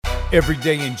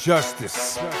Everyday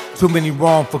injustice. Too many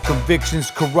wrongful convictions.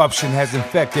 Corruption has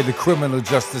infected the criminal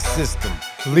justice system,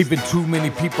 leaving too many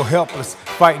people helpless,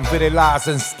 fighting for their lives.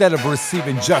 Instead of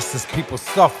receiving justice, people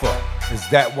suffer. Is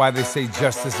that why they say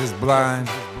justice is blind?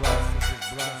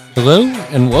 Hello,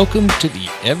 and welcome to the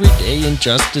Everyday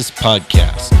Injustice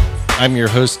Podcast. I'm your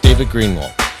host, David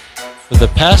Greenwald. For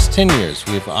the past 10 years,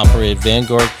 we have operated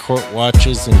Vanguard Court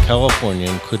Watches in California,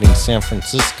 including San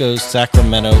Francisco,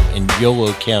 Sacramento, and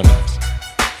Yolo counties.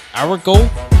 Our goal?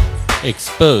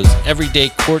 Expose everyday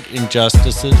court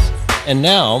injustices, and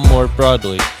now, more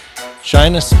broadly,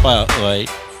 shine a spotlight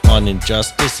on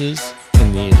injustices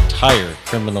in the entire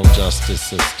criminal justice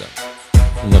system,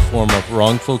 in the form of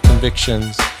wrongful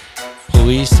convictions,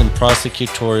 police and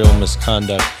prosecutorial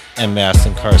misconduct, and mass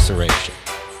incarceration.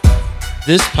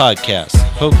 This podcast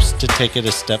hopes to take it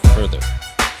a step further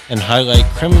and highlight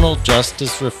criminal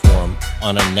justice reform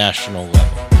on a national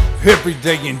level.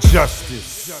 Everyday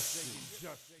injustice.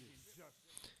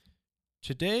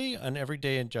 Today on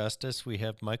Everyday Injustice, we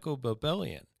have Michael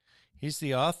Bobelian. He's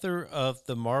the author of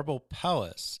The Marble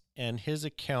Palace and his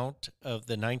account of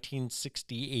the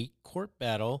 1968 court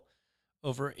battle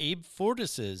over Abe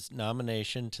Fortas's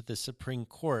nomination to the Supreme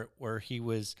Court, where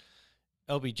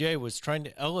LBJ was trying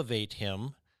to elevate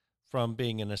him from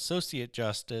being an associate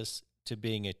justice to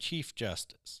being a chief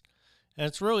justice. And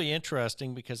it's really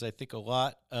interesting because I think a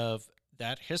lot of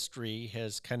that history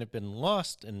has kind of been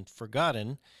lost and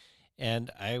forgotten.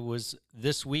 And I was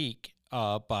this week,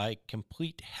 by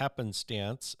complete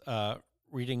happenstance,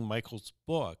 reading Michael's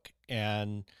book.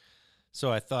 And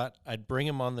so I thought I'd bring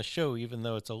him on the show, even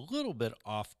though it's a little bit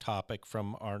off topic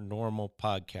from our normal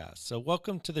podcast. So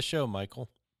welcome to the show, Michael.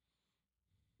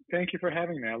 Thank you for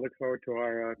having me. I look forward to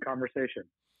our conversation.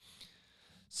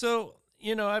 So,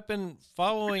 I've been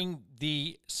following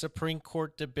the Supreme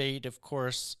Court debate, of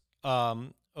course,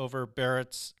 over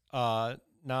Barrett's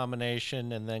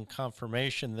nomination and then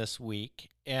confirmation this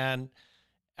week. And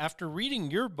after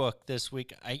reading your book this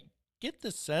week, I get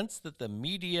the sense that the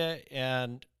media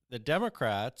and the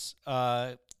Democrats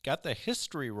got the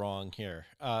history wrong here.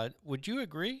 Would you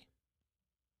agree?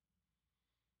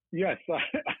 Yes,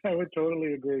 I would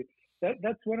totally agree.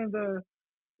 That's one of the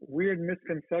weird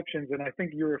misconceptions, and I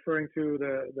think you're referring to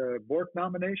the Bork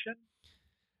nomination,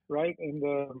 right?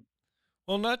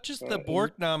 Well, not just the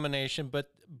Bork nomination,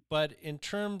 but in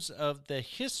terms of the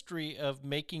history of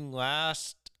making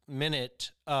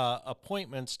last-minute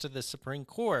appointments to the Supreme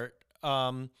Court,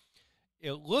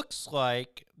 it looks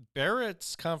like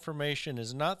Barrett's confirmation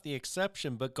is not the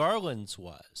exception, but Garland's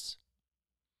was.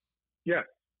 Yes.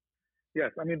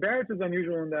 Yes, I mean, Barrett's is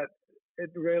unusual in that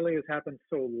it rarely has happened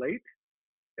so late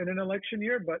in an election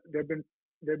year, but there've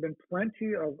been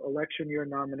plenty of election year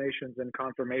nominations and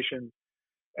confirmations,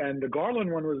 and the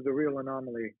Garland one was the real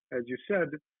anomaly, as you said,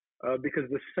 because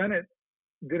the Senate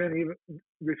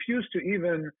refused to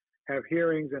even have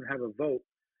hearings and have a vote.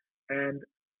 And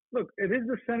look, it is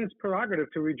the Senate's prerogative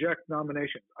to reject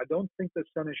nominations. I don't think the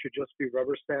Senate should just be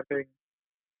rubber stamping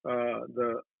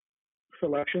the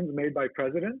selections made by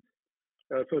presidents.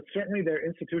 So it's certainly their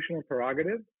institutional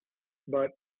prerogative,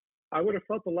 but I would have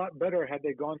felt a lot better had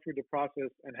they gone through the process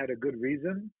and had a good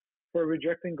reason for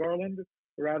rejecting Garland,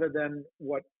 rather than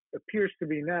what appears to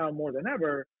be now more than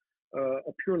ever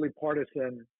a purely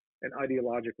partisan and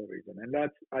ideological reason. And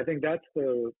I think that's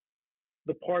the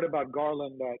part about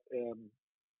Garland that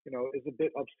is a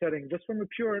bit upsetting, just from a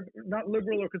pure, not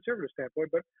liberal or conservative standpoint,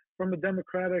 but from a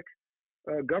democratic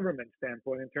government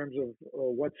standpoint in terms of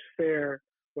what's fair,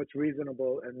 what's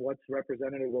reasonable, and what's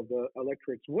representative of the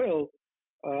electorate's will.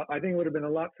 I think it would have been a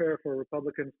lot fairer for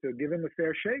Republicans to give him a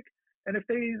fair shake. And if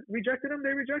they rejected him, they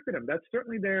rejected him. That's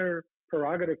certainly their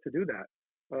prerogative to do that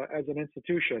as an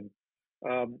institution.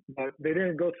 But they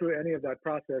didn't go through any of that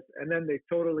process. And then they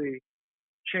totally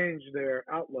changed their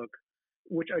outlook,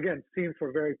 which, again, seemed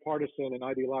for very partisan and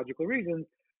ideological reasons,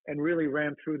 and really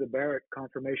ran through the Barrett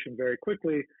confirmation very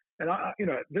quickly. And,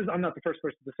 I'm not the first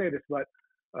person to say this, but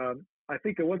I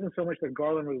think it wasn't so much that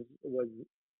Garland was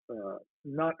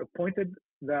not appointed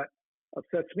that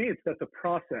upsets me. It's that the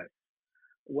process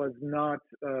was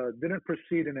didn't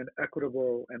proceed in an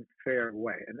equitable and fair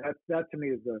way, and that to me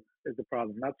is the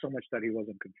problem. Not so much that he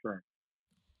wasn't confirmed.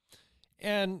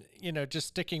 And just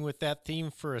sticking with that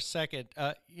theme for a second,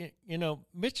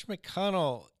 Mitch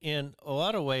McConnell in a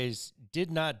lot of ways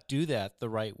did not do that the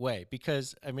right way,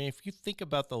 because if you think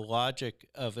about the logic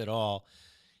of it all,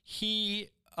 he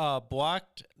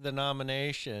blocked the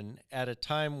nomination at a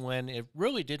time when it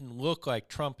really didn't look like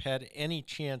Trump had any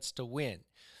chance to win.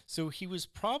 So he was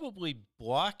probably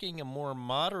blocking a more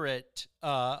moderate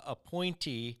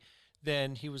appointee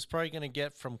than he was probably going to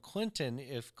get from Clinton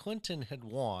if Clinton had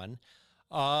won.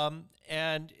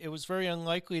 And it was very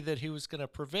unlikely that he was going to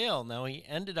prevail. Now, he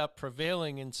ended up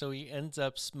prevailing, and so he ends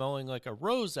up smelling like a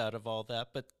rose out of all that.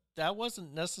 But that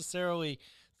wasn't necessarily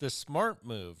the smart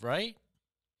move, right?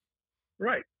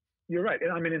 Right. You're right.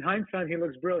 And I mean, in hindsight, he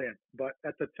looks brilliant. But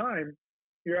at the time,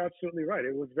 you're absolutely right.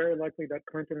 It was very likely that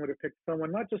Clinton would have picked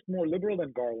someone not just more liberal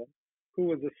than Garland, who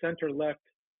was a center-left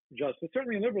justice,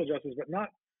 certainly a liberal justice, but not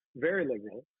very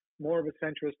liberal, more of a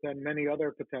centrist than many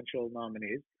other potential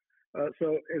nominees.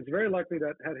 So it's very likely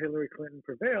that had Hillary Clinton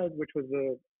prevailed, which was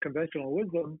the conventional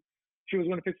wisdom, she was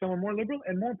going to pick someone more liberal.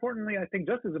 And more importantly, I think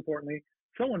just as importantly,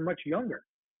 someone much younger.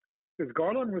 Because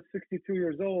Garland was 62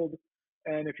 years old.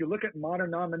 And if you look at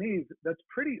modern nominees, that's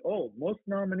pretty old. Most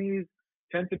nominees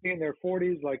tend to be in their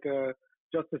 40s, like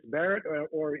Justice Barrett,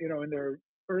 or in their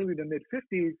early to mid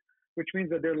 50s, which means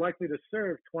that they're likely to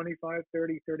serve 25,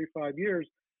 30, 35 years.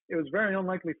 It was very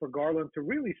unlikely for Garland to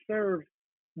really serve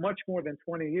much more than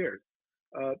 20 years.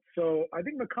 So I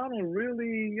think McConnell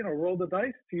really, rolled the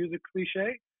dice, to use a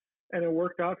cliche, and it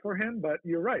worked out for him. But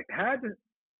you're right. Had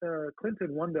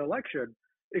Clinton won the election,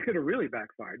 it could have really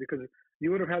backfired because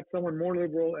you would have had someone more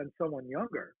liberal and someone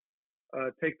younger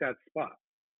take that spot.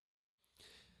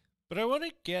 But I want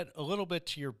to get a little bit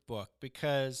to your book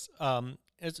because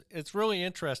it's really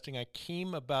interesting. I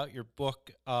came about your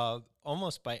book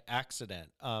almost by accident.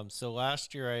 So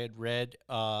last year I had read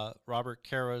Robert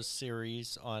Caro's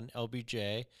series on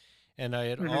LBJ, and I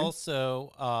had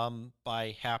also,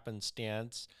 by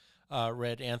happenstance,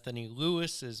 read Anthony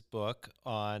Lewis's book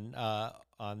on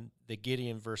the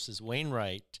Gideon versus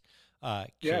Wainwright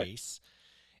case.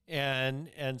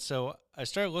 And so I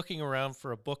started looking around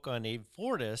for a book on Abe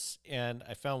Fortas, and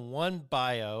I found one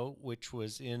bio, which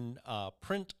was in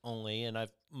print only, and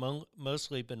I've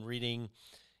mostly been reading,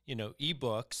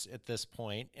 ebooks at this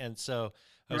point. And so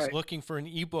I was looking for an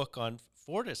ebook on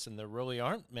Fortas, and there really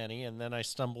aren't many. And then I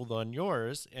stumbled on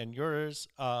yours, and yours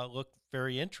looked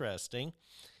very interesting.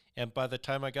 And by the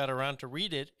time I got around to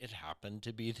read it, it happened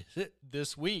to be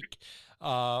this week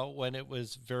when it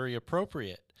was very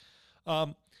appropriate.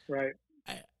 Right.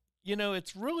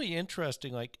 It's really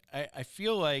interesting. Like, I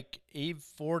feel like Abe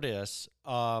Fortas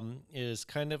is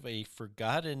kind of a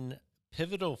forgotten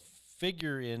pivotal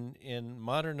figure in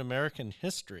modern American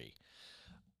history.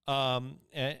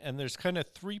 And there's kind of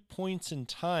 3 points in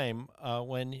time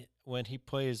when he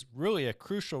plays really a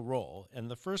crucial role.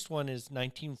 And the first one is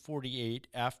 1948,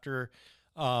 after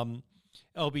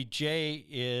LBJ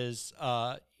is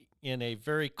in a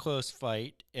very close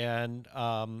fight and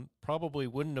probably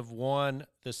wouldn't have won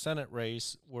the Senate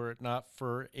race were it not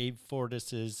for Abe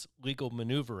Fortas's legal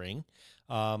maneuvering,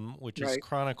 which is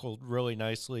chronicled really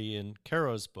nicely in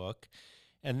Caro's book.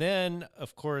 And then,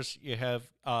 of course, you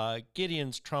have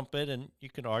Gideon's trumpet, and you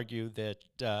can argue that,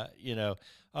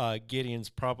 Gideon's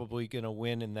probably going to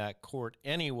win in that court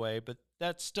anyway, but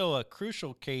that's still a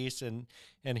crucial case, and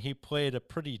he played a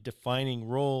pretty defining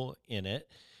role in it.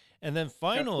 And then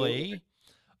finally,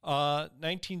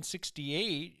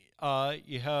 1968,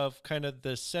 you have kind of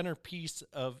the centerpiece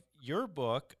of your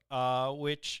book,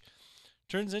 which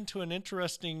turns into an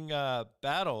interesting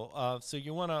battle. So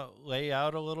you want to lay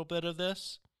out a little bit of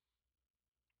this?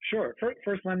 Sure.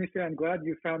 First, let me say I'm glad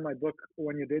you found my book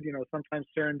when you did. Sometimes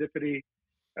serendipity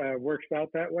works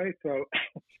out that way. So,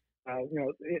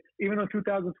 even though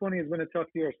 2020 has been a tough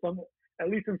year, at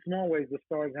least in small ways, the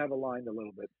stars have aligned a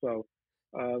little bit. So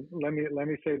let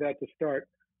me say that to start.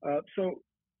 So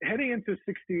heading into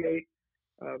 68,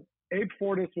 Abe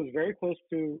Fortas was very close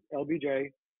to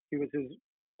LBJ. He was his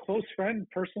close friend,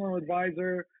 personal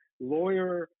advisor,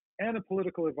 lawyer, and a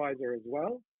political advisor as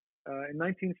well. In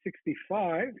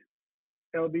 1965,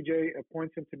 LBJ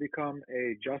appoints him to become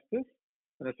a justice,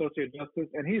 an associate justice,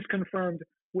 and he's confirmed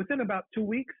within about 2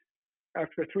 weeks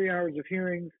after 3 hours of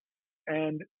hearings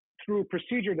and through a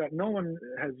procedure that no one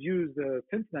has used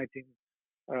since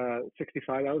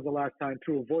 1965. That was the last time,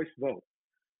 through a voice vote,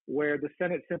 where the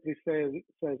Senate simply says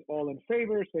all in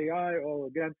favor, say aye, all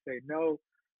against, say no.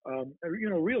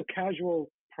 Real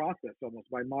casual process almost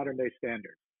by modern day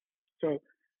standards. So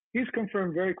he's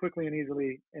confirmed very quickly and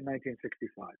easily in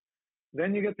 1965.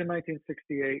 Then you get to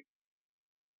 1968.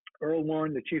 Earl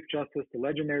Warren, the Chief Justice, the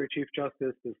legendary Chief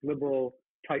Justice, this liberal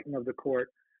titan of the court,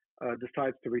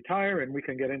 decides to retire, and we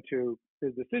can get into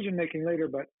his decision making later,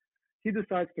 but he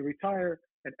decides to retire,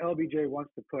 and LBJ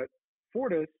wants to put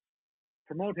Fortas,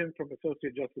 promote him from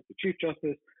Associate Justice to Chief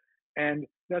Justice. And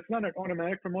that's not an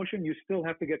automatic promotion. You still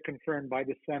have to get confirmed by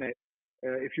the Senate.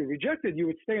 If you reject it, you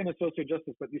would stay an Associate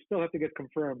Justice, but you still have to get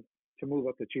confirmed to move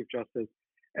up to Chief Justice.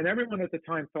 And everyone at the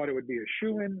time thought it would be a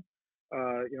shoo-in.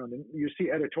 You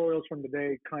see editorials from the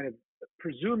day kind of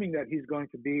presuming that he's going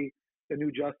to be the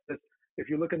new justice. If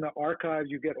you look in the archives,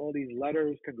 you get all these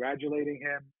letters congratulating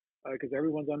him because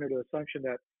everyone's under the assumption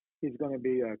that he's going to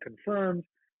be confirmed.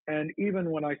 And even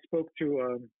when I spoke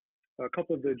to a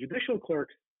couple of the judicial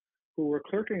clerks who were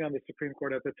clerking on the Supreme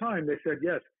Court at the time, they said,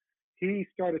 yes, he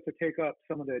started to take up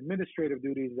some of the administrative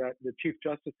duties that the Chief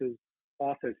Justice's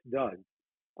office does.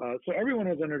 So everyone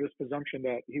was under this presumption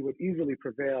that he would easily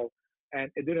prevail. And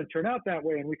it didn't turn out that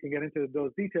way, and we can get into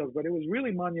those details, but it was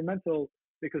really monumental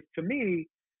because to me,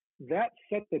 that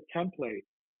set the template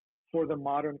for the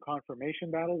modern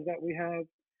confirmation battles that we have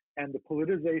and the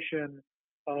politicization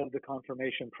of the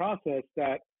confirmation process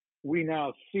that we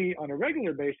now see on a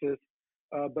regular basis.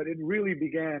 But it really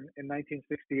began in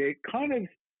 1968, kind of,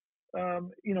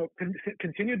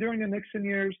 continued during the Nixon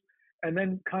years, and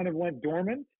then kind of went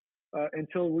dormant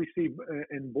until we see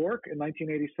in Bork in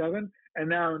 1987. And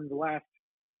now in the last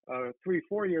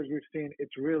 3-4 years, we've seen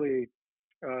it's really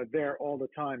there all the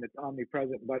time. It's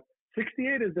omnipresent. But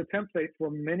 68 is the template for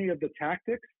many of the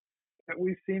tactics that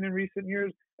we've seen in recent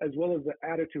years, as well as the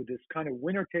attitude, this kind of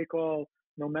winner take all,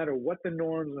 no matter what the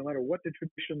norms, no matter what the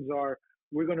traditions are,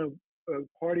 we're going to,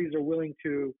 parties are willing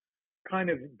to kind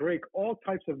of break all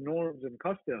types of norms and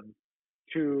customs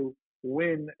to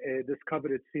win this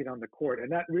coveted seat on the court.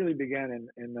 And that really began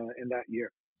in that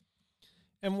year.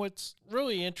 And what's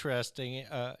really interesting,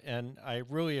 and I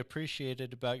really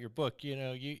appreciated about your book,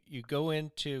 you go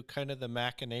into kind of the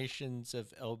machinations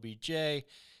of LBJ.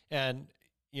 And,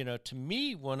 to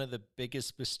me, one of the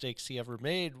biggest mistakes he ever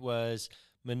made was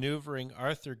maneuvering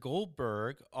Arthur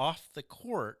Goldberg off the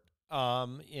court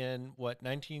in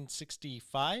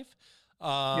 1965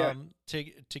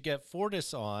 to get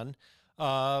Fortas on.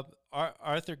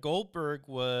 Arthur Goldberg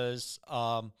was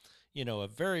a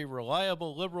very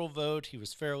reliable liberal vote. He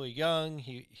was fairly young.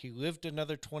 He lived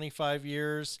another 25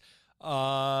 years.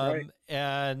 Right.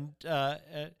 And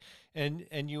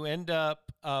you end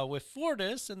up with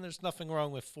Fortas, and there's nothing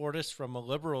wrong with Fortas from a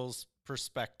liberal's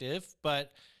perspective,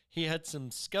 but he had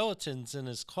some skeletons in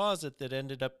his closet that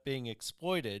ended up being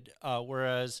exploited,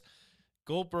 whereas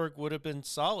Goldberg would have been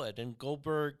solid. And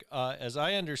Goldberg, as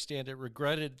I understand it,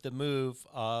 regretted the move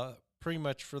pretty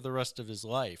much for the rest of his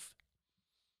life.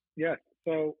 Yes.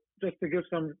 So just to give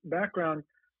some background,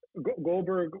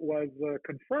 Goldberg was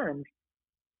confirmed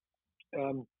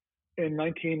in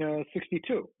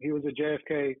 1962. He was a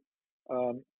JFK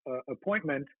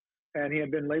appointment, and he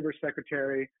had been labor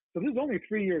secretary. So this is only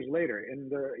 3 years later.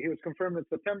 He was confirmed in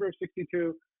September of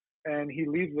 62, and he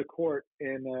leaves the court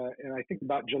in I think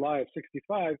about July of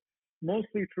 65,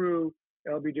 mostly through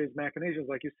LBJ's machinations.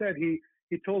 Like you said, he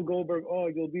told Goldberg, "Oh,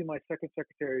 you'll be my second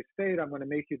Secretary of State. I'm going to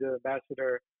make you the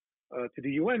ambassador to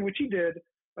the UN," which he did.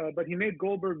 But he made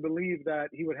Goldberg believe that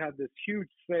he would have this huge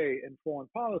say in foreign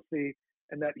policy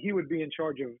and that he would be in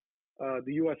charge of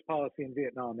the U.S. policy in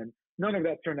Vietnam. And none of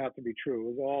that turned out to be true.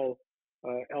 It was all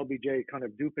LBJ kind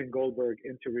of duping Goldberg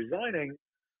into resigning.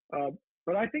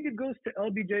 But I think it goes to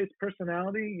LBJ's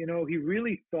personality. He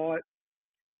really thought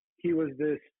he was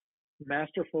this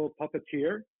masterful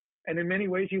puppeteer. And in many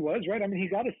ways he was, right? I mean, he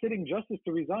got a sitting justice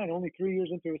to resign only 3 years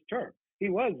into his term. He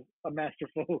was a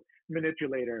masterful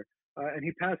manipulator. And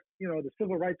he passed, the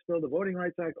Civil Rights Bill, the Voting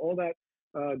Rights Act, all that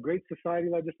Great Society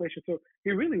legislation. So he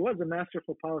really was a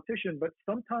masterful politician, but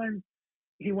sometimes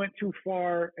he went too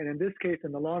far. And in this case,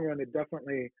 in the long run, it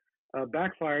definitely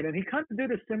backfired. And he kind of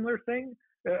did a similar thing,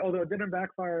 although it didn't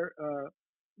backfire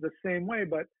the same way.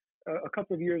 But a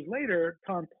couple of years later,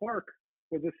 Tom Clark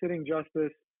was a sitting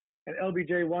justice, and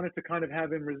LBJ wanted to kind of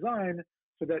have him resign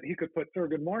so that he could put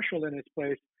Thurgood Marshall in his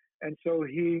place. And so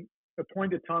he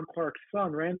appointed Tom Clark's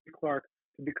son, Randy Clark,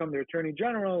 to become the Attorney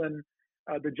General. And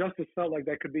the justice felt like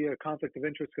that could be a conflict of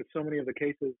interest because so many of the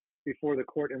cases before the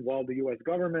court involved the U.S.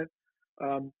 government.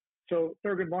 So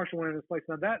Thurgood Marshall went in his place.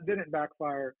 Now, that didn't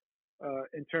backfire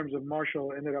in terms of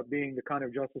Marshall ended up being the kind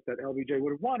of justice that LBJ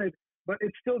would have wanted. But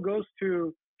it still goes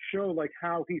to show like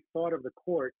how he thought of the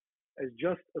court as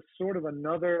just a sort of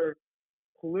another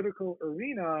political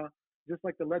arena, just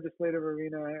like the legislative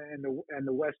arena and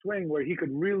the West Wing, where he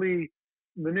could really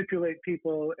manipulate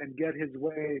people and get his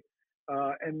way.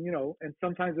 And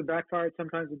sometimes it backfired,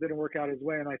 sometimes it didn't work out his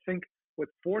way. And I think with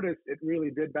Fortas, it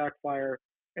really did backfire.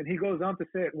 And he goes on to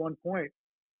say at one point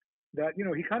that,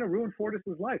 he kind of ruined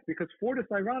Fortas's life because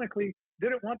Fortas, ironically,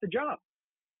 didn't want the job.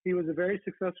 He was a very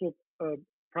successful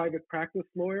private practice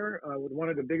lawyer with one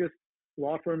of the biggest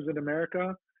law firms in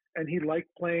America, and he liked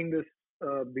playing this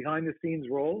behind the scenes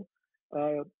role.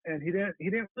 And he didn't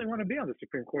really want to be on the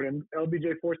Supreme Court, and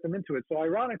LBJ forced him into it. So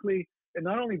ironically, it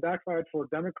not only backfired for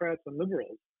Democrats and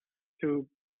liberals to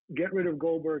get rid of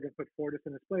Goldberg and put Fortas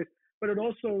in his place, but it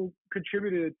also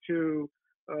contributed to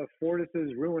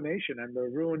Fortas's ruination and the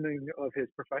ruining of his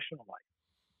professional life.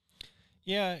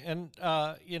 Yeah, and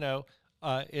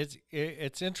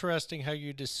it's interesting how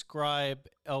you describe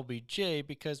LBJ,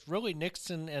 because really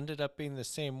Nixon ended up being the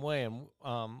same way, and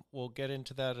we'll get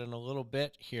into that in a little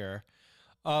bit here.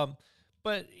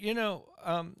 But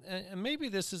and maybe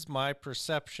this is my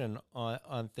perception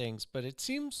on things, but it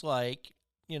seems like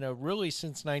really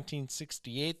since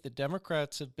 1968, the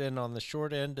Democrats have been on the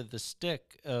short end of the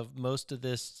stick of most of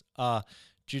this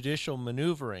judicial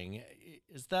maneuvering.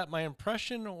 Is that my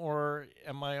impression, or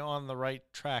am I on the right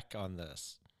track on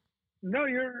this? No,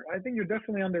 I think you're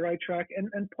definitely on the right track.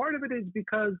 And part of it is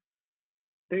because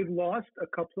they've lost a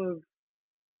couple of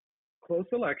close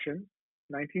elections,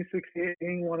 1968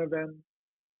 being one of them,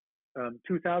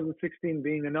 2016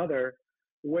 being another,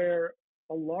 where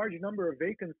a large number of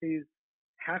vacancies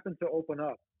happened to open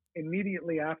up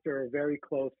immediately after a very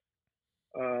close,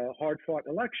 hard-fought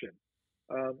election.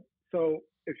 So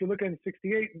if you look at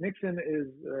 68, Nixon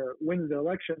wins the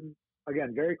election,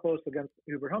 again, very close against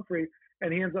Hubert Humphrey,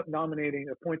 and he ends up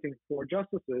appointing 4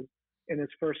 justices in his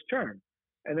first term.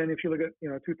 And then if you look at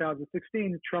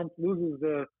 2016, Trump loses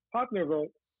the popular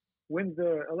vote, wins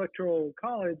the Electoral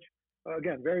College,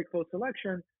 again, very close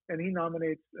election, and he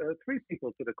nominates 3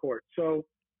 people to the court. So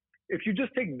if you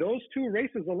just take those 2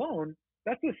 races alone,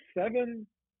 that's a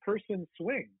 7-person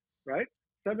swing, right?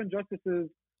 7 justices.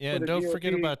 Yeah, and don't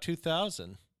forget about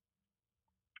 2000.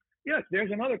 Yes,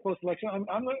 there's another close election.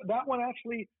 That one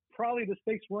actually, probably the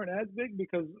stakes weren't as big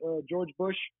because George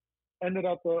Bush ended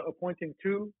up appointing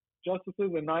 2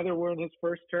 justices, and neither were in his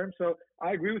first term. So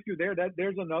I agree with you there. That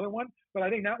there's another one, but I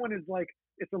think that one is like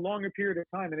it's a longer period of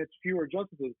time and it's fewer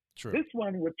justices. True. This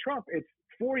one with Trump, it's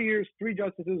 4 years, 3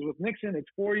 justices. With Nixon, it's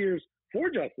 4 years, 4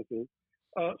 justices.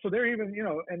 So they're even,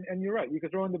 and you're right. You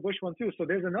could throw in the Bush one too. So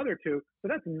there's another 2. So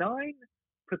that's 9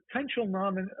 potential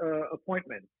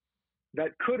appointments that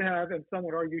could have, and some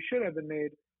would argue should have been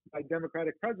made by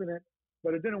Democratic president,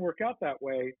 but it didn't work out that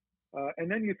way.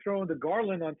 And then you throw in the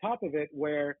Garland on top of it,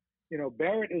 where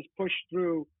Barrett is pushed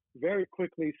through very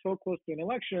quickly, so close to an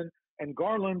election, and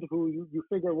Garland, who you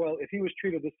figure, well, if he was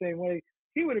treated the same way,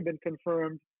 he would have been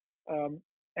confirmed,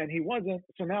 and he wasn't.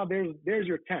 So now there's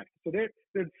your 10th. So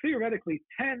there's theoretically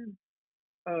 10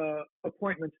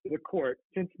 appointments to the court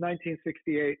since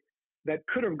 1968 that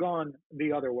could have gone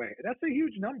the other way. That's a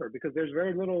huge number because there's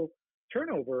very little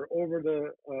turnover over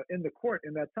in the court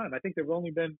in that time. I think there've only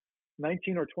been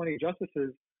 19 or 20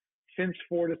 justices since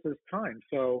Fortas's time.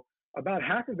 So about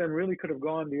half of them really could have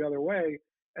gone the other way,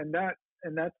 and that's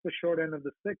the short end of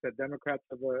the stick that Democrats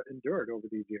have endured over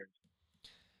these years.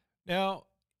 Now,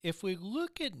 if we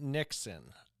look at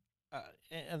Nixon,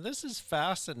 and this is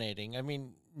fascinating. I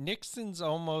mean, Nixon's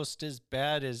almost as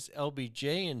bad as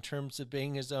LBJ in terms of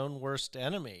being his own worst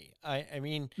enemy. I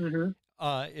mean,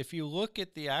 if you look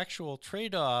at the actual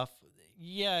trade-off,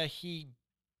 yeah, he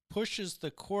pushes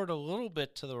the court a little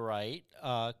bit to the right,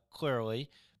 clearly,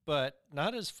 but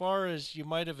not as far as you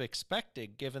might have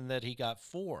expected, given that he got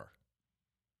 4.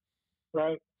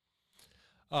 Right.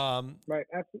 Right.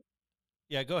 Absolutely.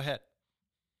 Yeah, go ahead.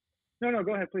 No,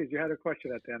 go ahead, please. You had a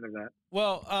question at the end of that.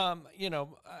 Well,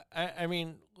 I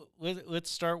mean, let's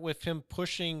start with him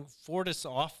pushing Fortas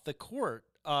off the court.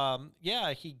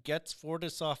 Yeah, he gets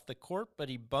Fortas off the court, but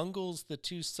he bungles the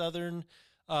 2 Southern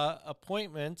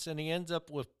appointments, and he ends up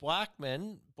with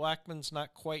Blackmun. Blackmun's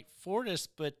not quite Fortas,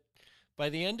 but by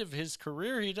the end of his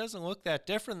career, he doesn't look that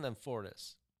different than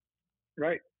Fortas.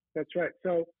 Right. That's right.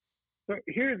 So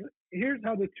here's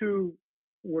how the 2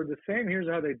 were the same. Here's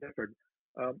how they differed.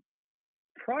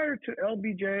 Prior to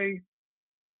LBJ,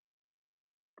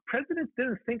 presidents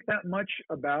didn't think that much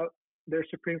about their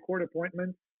Supreme Court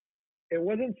appointments. It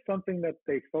wasn't something that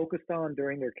they focused on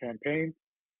during their campaigns.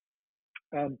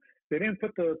 They didn't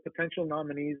put the potential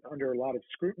nominees under a lot of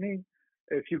scrutiny.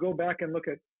 If you go back and look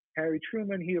at Harry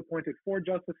Truman, he appointed 4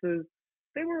 justices.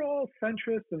 They were all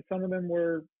centrist, and some of them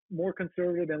were more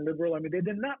conservative and liberal. I mean, they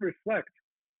did not reflect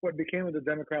what became of the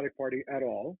Democratic Party at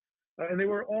all. And they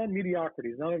were all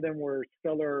mediocrities. None of them were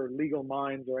stellar legal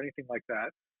minds or anything like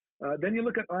that. Then you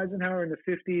look at Eisenhower in the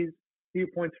 50s. He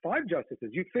appoints 5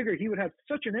 justices. You figure he would have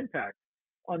such an impact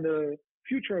on the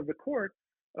future of the court,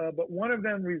 but one of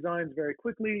them resigns very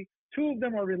quickly. 2 of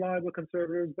them are reliable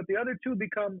conservatives, but the other 2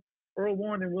 become Earl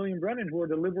Warren and William Brennan, who are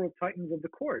the liberal titans of the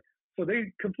court. So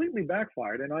they completely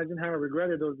backfired, and Eisenhower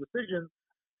regretted those decisions.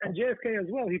 And JFK as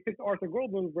well. He picked Arthur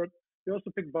Goldberg, but he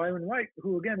also picked Byron White,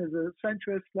 who again is a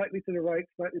centrist, slightly to the right,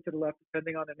 slightly to the left,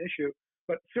 depending on an issue,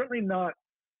 but certainly not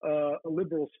a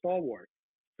liberal stalwart.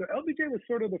 So LBJ was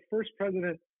sort of the first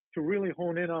president to really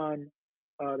hone in on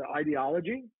the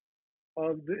ideology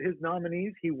of his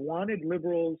nominees. He wanted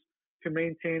liberals to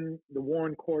maintain the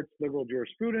Warren Court's liberal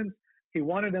jurisprudence. He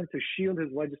wanted them to shield his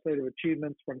legislative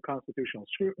achievements from constitutional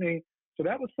scrutiny. So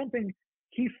that was something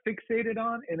he fixated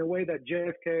on in a way that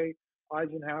JFK,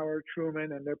 Eisenhower,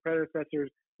 Truman, and their predecessors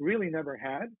really never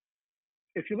had.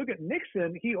 If you look at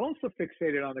Nixon, he also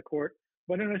fixated on the court,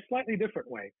 but in a slightly different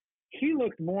way. He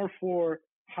looked more for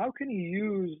how can he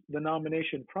use the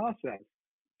nomination process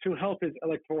to help his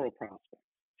electoral prospects.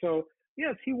 So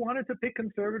yes, he wanted to pick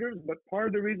conservatives, but part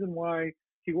of the reason why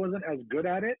he wasn't as good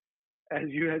at it, as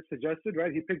you had suggested,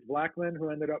 right? He picked Blackmun, who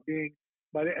ended up being,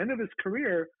 by the end of his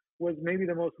career, was maybe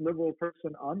the most liberal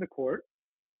person on the court.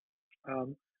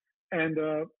 And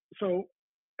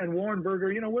Warren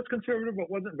Burger, was conservative, but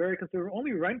wasn't very conservative.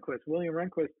 Only Rehnquist, William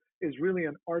Rehnquist, is really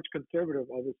an arch conservative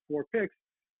of his four picks.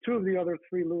 Two of the other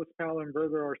three, Lewis Powell and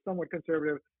Burger, are somewhat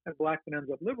conservative, and Blackmun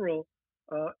ends up liberal.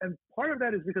 And part of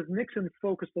that is because Nixon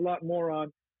focused a lot more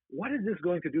on what is this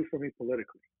going to do for me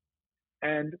politically?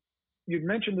 And you'd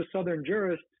mentioned the Southern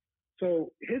jurist.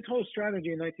 So his whole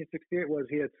strategy in 1968 was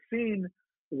he had seen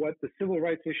what the civil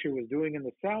rights issue was doing in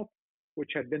the South,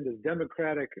 which had been this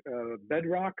democratic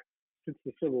bedrock since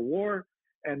the Civil War.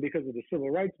 And because of the civil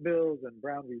rights bills and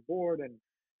Brown v. Board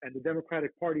and the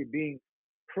Democratic Party being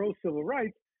pro-civil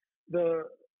rights, the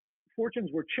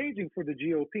fortunes were changing for the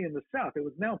GOP in the South. It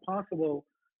was now possible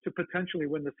to potentially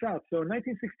win the South. So in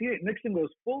 1968, Nixon goes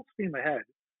full steam ahead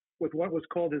with what was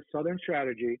called his Southern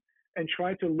strategy and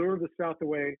tried to lure the South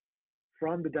away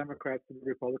from the Democrats to the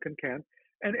Republican camp.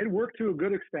 And it worked to a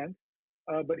good extent,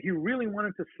 but he really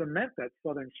wanted to cement that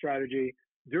Southern strategy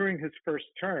during his first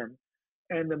term.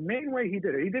 And the main way he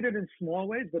did it in small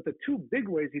ways, but the two big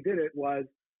ways he did it was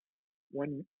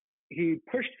when he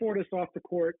pushed Fortas off the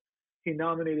court, he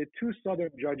nominated two Southern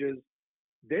judges.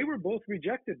 They were both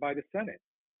rejected by the Senate,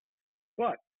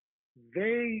 but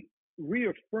they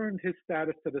reaffirmed his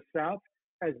status to the South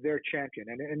as their champion.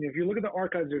 And if you look at the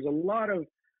archives, there's a lot of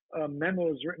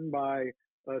memos written by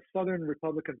Southern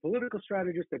Republican political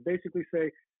strategists that basically say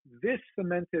this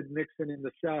cemented Nixon in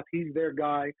the South. He's their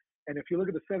guy. And if you look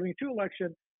at the 72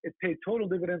 election, it paid total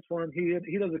dividends for him.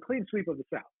 He does a clean sweep of the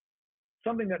South,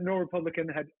 something that no Republican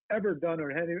had ever done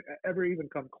or had ever even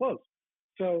come close.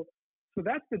 So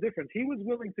that's the difference. He was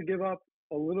willing to give up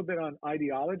a little bit on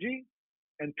ideology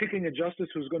and picking a justice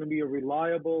who's going to be a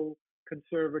reliable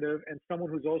conservative and someone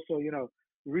who's also,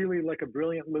 really like a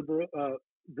brilliant liberal,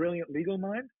 brilliant legal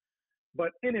mind.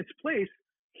 But in its place,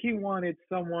 he wanted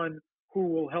someone who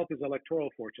will help his electoral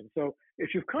fortune. So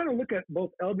if you kind of look at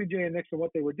both LBJ and Nixon,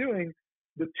 what they were doing,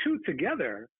 the two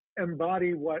together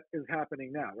embody what is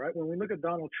happening now, right? When we look at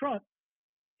Donald Trump,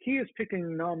 he is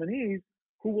picking nominees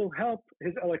who will help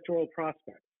his electoral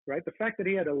prospects, right? The fact that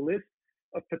he had a list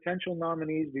of potential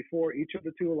nominees before each of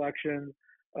the two elections,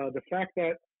 the fact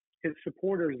that his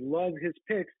supporters love his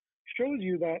picks shows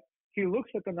you that he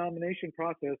looks at the nomination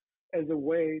process as a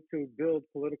way to build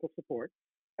political support.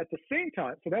 At the same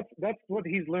time, so that's what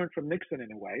he's learned from Nixon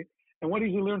in a way. And what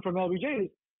he's learned from LBJ is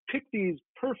pick these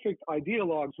perfect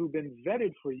ideologues who've been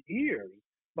vetted for years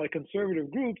by conservative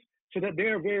groups so that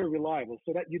they're very reliable,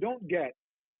 so that you don't get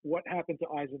what happened to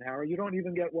Eisenhower. You don't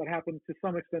even get what happened to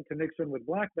some extent to Nixon with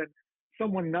Blackmun,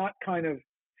 someone not kind of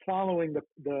following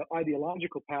the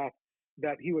ideological path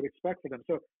that he would expect for them.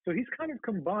 So he's kind of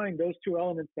combined those two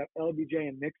elements that LBJ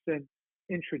and Nixon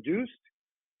introduced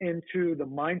into the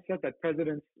mindset that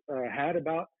presidents had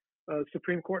about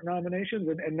Supreme Court nominations.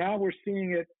 And now we're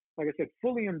seeing it, like I said,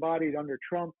 fully embodied under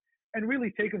Trump and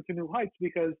really taken to new heights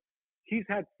because he's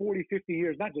had 40, 50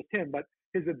 years, not just him, but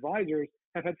his advisors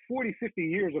have had 40, 50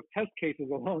 years of test cases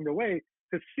along the way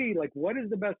to see like what is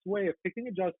the best way of picking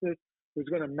a justice who's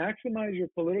going to maximize your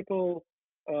political,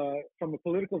 from a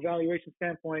political valuation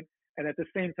standpoint, and at the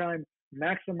same time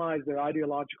maximize their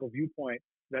ideological viewpoint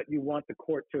that you want the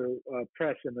court to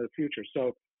press in the future.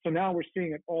 So now we're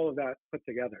seeing all of that put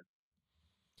together.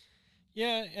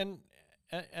 Yeah,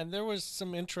 and there was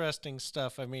some interesting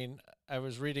stuff. I mean, I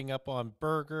was reading up on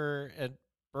Burger, and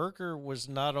Burger was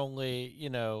not only, he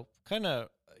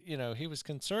was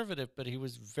conservative, but he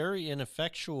was very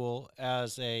ineffectual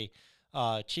as a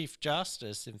Chief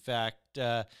Justice. In fact,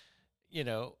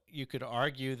 you could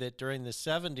argue that during the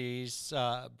 70s,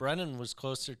 Brennan was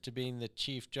closer to being the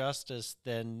Chief Justice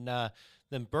than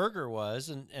Burger was,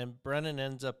 and Brennan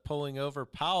ends up pulling over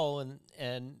Powell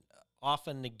and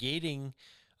often negating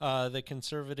the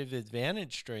conservative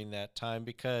advantage during that time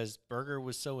because Burger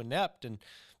was so inept, and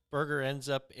Burger ends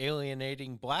up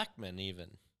alienating Blackmun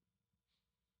even.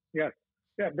 Yes.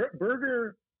 Yeah,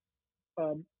 Burger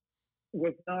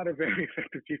was not a very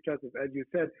effective Chief Justice, as you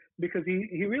said, because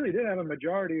he really did have a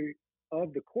majority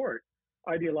of the court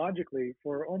ideologically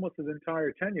for almost his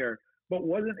entire tenure, but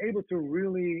wasn't able to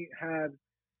really have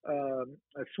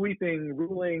sweeping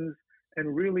rulings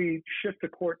and really shift the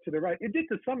court to the right. It did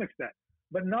to some extent,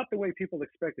 but not the way people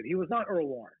expected. He was not Earl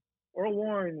Warren. Earl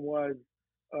Warren was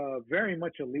very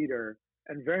much a leader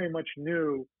and very much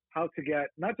knew how to get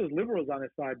not just liberals on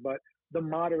his side, but the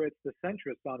moderates, the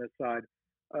centrists on his side.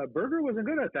 Berger wasn't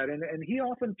good at that, and he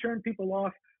often turned people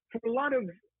off for a lot of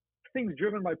things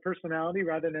driven by personality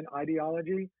rather than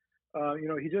ideology.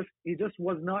 He just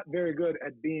was not very good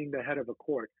at being the head of a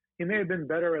court. He may have been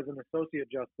better as an associate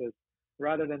justice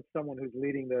rather than someone who's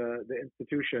leading the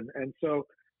institution, and so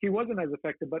he wasn't as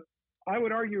effective. But I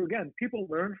would argue again, people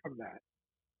learn from that,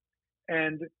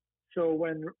 and so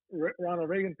when Ronald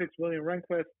Reagan picks William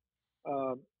Rehnquist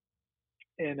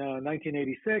in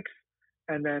 1986,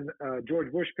 and then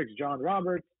George Bush picks John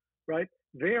Roberts, right?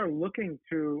 They are looking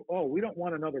to, oh, we don't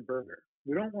want another Berger.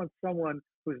 We don't want someone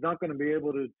who's not going to be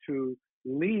able to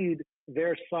lead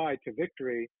their side to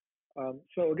victory.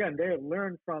 So again, they have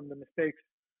learned from the mistakes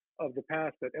of the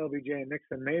past that LBJ and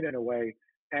Nixon made in a way,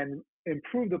 and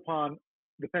improved upon,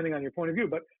 depending on your point of view,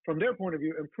 but from their point of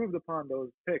view, improved upon those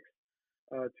picks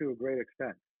to a great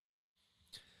extent.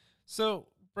 So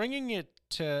bringing it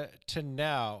to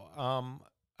now,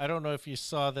 I don't know if you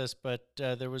saw this, but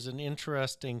there was an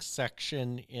interesting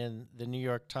section in the New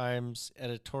York Times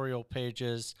editorial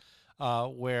pages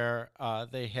where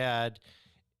they had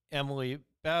Emily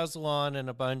Bazelon and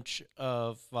a bunch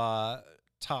of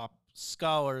top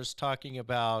scholars talking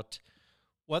about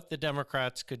what the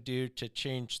Democrats could do to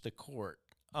change the court.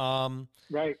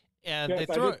 Right. And yes,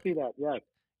 I did see that. Yes.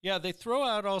 Yeah, they throw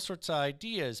out all sorts of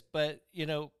ideas, but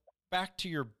back to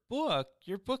your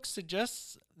book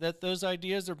suggests that those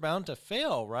ideas are bound to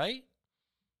fail, right?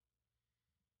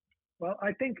 Well,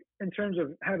 I think in terms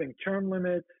of having term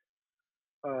limits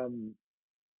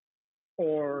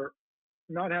or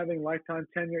not having lifetime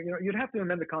tenure, you'd have to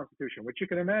amend the Constitution, which you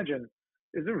can imagine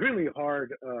is a really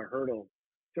hard hurdle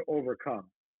to overcome.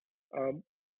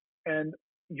 And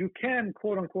you can,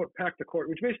 quote unquote, pack the court,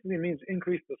 which basically means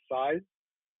increase the size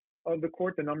of the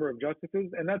court, the number of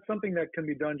justices. And that's something that can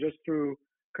be done just through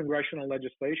congressional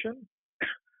legislation.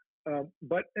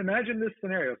 But imagine this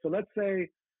scenario. So let's say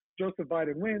Joseph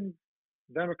Biden wins,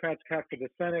 Democrats capture the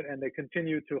Senate, and they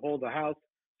continue to hold the House.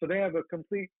 So they have a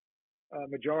complete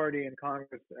majority in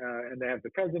Congress, and they have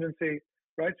the presidency,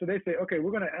 right? So they say, okay,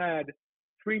 we're going to add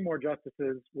 3 more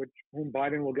justices, whom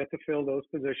Biden will get to fill those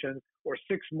positions, or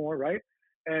 6 more, right?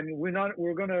 And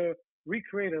we're going to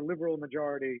recreate a liberal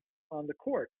majority on the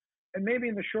court. And maybe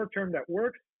in the short term that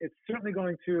works. It's certainly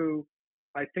going to,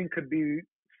 I think, could be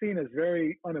seen as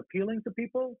very unappealing to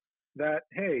people that,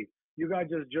 hey, you guys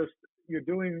you're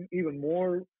doing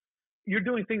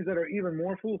things that are even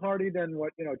more foolhardy than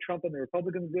what, Trump and the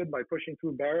Republicans did by pushing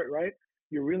through Barrett, right?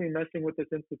 You're really messing with this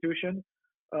institution.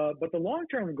 But the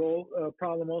long-term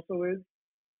problem also is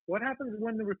what happens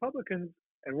when the Republicans,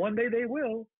 and one day they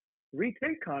will,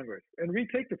 retake Congress and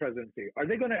retake the presidency? Are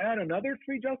they going to add another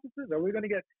 3 justices? Are we going to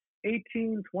get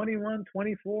 18, 21,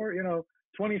 24,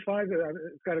 25?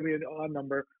 It's got to be an odd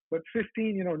number, but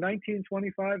 15, 19,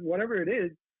 25, whatever it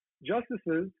is,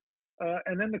 justices.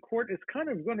 And then the court is kind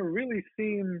of going to really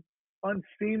seem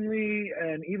unseemly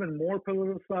and even more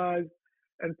politicized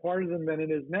and partisan than it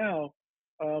is now.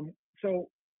 So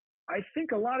I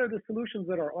think a lot of the solutions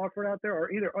that are offered out there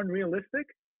are either unrealistic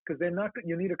because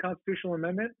you need a constitutional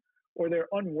amendment, or they're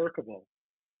unworkable.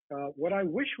 What I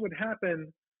wish would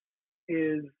happen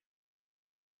is,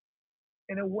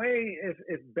 in a way,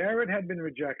 if Barrett had been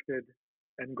rejected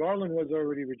and Garland was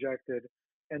already rejected,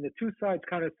 and the two sides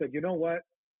kind of said, you know what,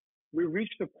 we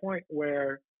reached a point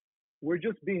where we're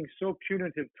just being so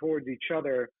punitive towards each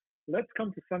other, let's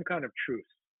come to some kind of truce.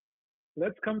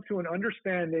 Let's come to an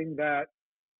understanding that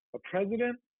a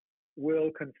president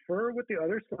will confer with the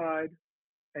other side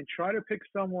and try to pick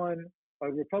someone. A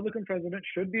Republican president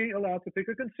should be allowed to pick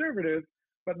a conservative,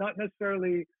 but not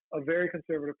necessarily a very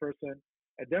conservative person.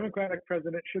 A Democratic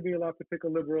president should be allowed to pick a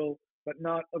liberal, but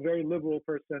not a very liberal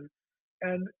person.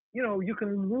 And, you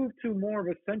can move to more of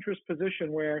a centrist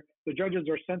position where the judges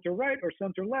are center right or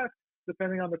center left,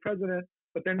 depending on the president,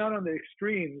 but they're not on the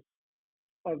extremes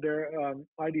of their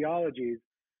ideologies.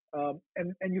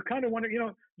 And you kind of wonder,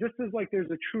 just as like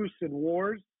there's a truce in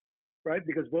wars, right?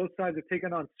 Because both sides have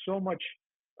taken on so much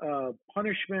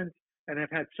punishment and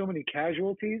have had so many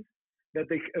casualties that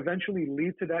they eventually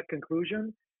lead to that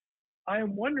conclusion. I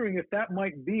am wondering if that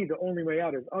might be the only way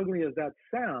out, as ugly as that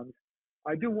sounds,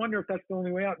 I do wonder if that's the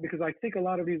only way out, because I think a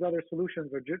lot of these other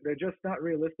solutions are they're just not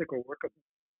realistic or workable.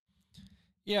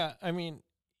 Yeah, I mean,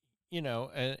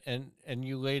 and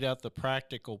you laid out the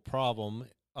practical problem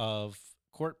of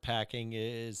court packing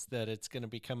is that it's going to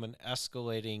become an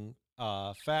escalating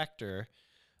factor.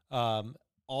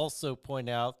 Also point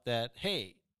out that,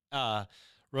 hey, uh,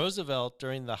 Roosevelt,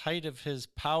 during the height of his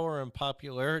power and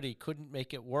popularity, couldn't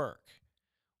make it work.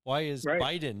 Why is Right.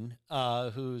 Biden,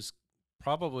 who's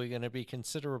probably going to be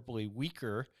considerably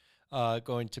weaker,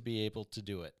 going to be able to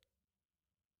do it?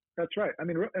 That's right. I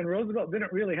mean, and Roosevelt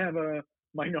didn't really have a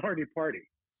minority party.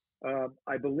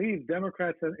 I believe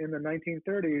Democrats in the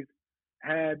 1930s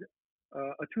had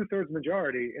a two-thirds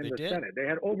majority in They the did. Senate. They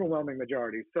had overwhelming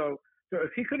majority. So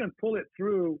if he couldn't pull it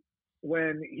through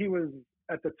when he was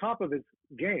at the top of his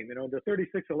game, the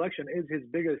 36th election is his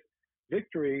biggest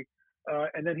victory,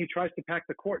 and then he tries to pack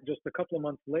the court just a couple of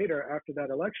months later after that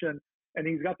election, and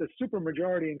he's got the super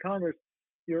majority in Congress.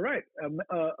 You're right.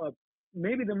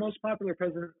 Maybe the most popular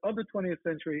president of the 20th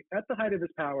century at the height of his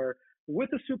power with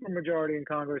a supermajority in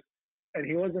Congress, and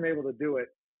he wasn't able to do it.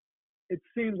 It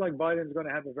seems like Biden's going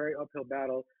to have a very uphill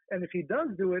battle. And if he does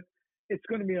do it, it's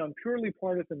going to be on purely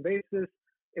partisan basis.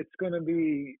 It's going to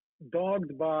be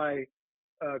dogged by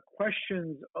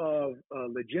questions of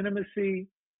legitimacy,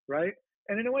 right?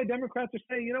 And in a way, Democrats are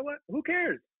saying, you know what? Who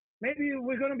cares? Maybe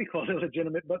we're going to be called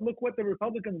illegitimate, but look what the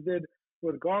Republicans did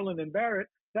with Garland and Barrett.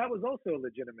 That was also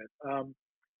legitimate.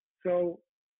 So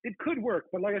it could work,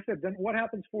 but like I said, then what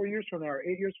happens 4 years from now or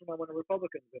 8 years from now when the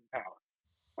Republicans in power?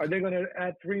 Are they going to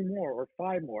add 3 more or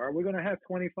 5 more? Are we going to have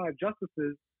 25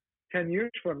 justices 10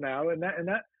 years from now? And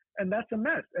that's a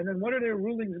mess. And then what do their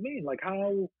rulings mean? Like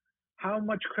how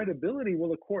much credibility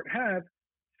will a court have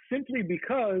simply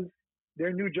because there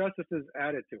are new justices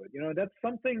added to it? That's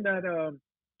something that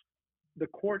the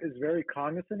court is very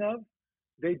cognizant of.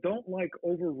 They don't like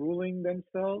overruling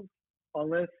themselves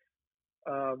unless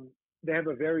they have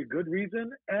a very good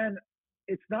reason, and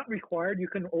it's not required. You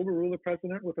can overrule a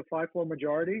precedent with a 5-4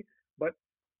 majority, but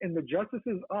in the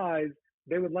justices' eyes,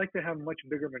 they would like to have much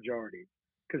bigger majorities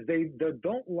because they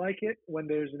don't like it when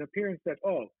there's an appearance that,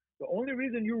 the only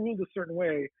reason you ruled a certain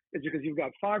way is because you've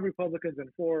got 5 Republicans and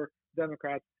 4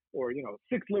 Democrats, or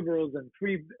 6 liberals and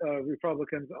 3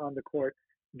 Republicans on the court.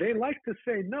 They like to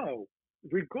say no,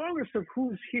 regardless of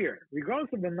who's here,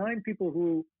 regardless of the 9 people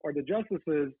who are the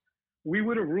justices, we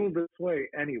would have ruled this way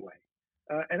anyway.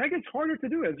 And that gets harder to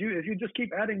do if you just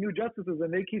keep adding new justices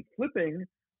and they keep flipping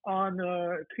on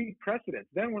key precedents.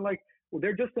 Then we're like, well,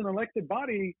 they're just an elected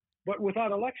body, but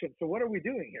without election. So what are we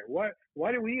doing here?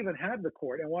 Why do we even have the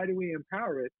court, and why do we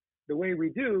empower it the way we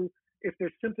do if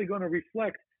they're simply going to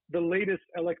reflect the latest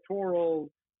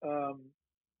electoral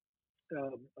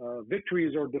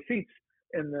victories or defeats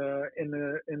in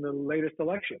the latest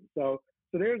election? So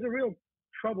there's a real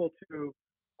trouble to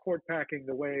court packing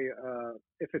the way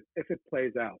if it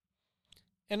plays out.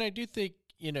 And I do think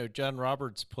John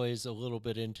Roberts plays a little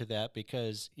bit into that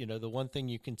because the one thing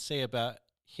you can say about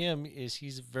him is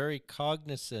he's very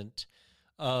cognizant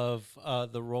of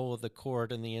the role of the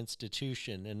court and the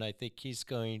institution, and I think he's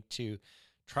going to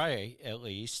try at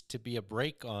least to be a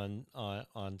break on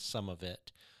some of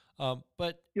it.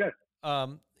 But yes,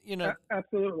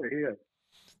 absolutely, he is.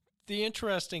 The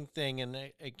interesting thing, and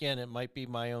again, it might be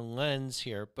my own lens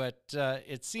here, but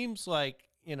it seems like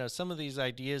some of these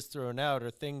ideas thrown out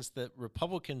are things that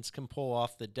Republicans can pull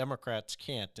off that Democrats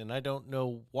can't, and I don't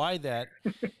know why that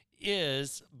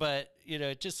is, but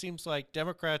it just seems like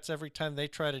Democrats, every time they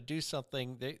try to do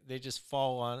something, they just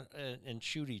fall on and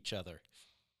shoot each other.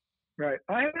 Right.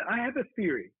 I have a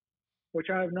theory, which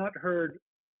I have not heard,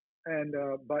 and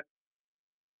but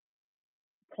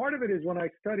part of it is when I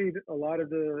studied a lot of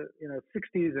the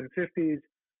 60s and 50s,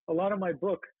 a lot of my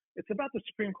book, it's about the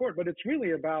Supreme Court, but it's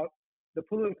really about the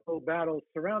political battles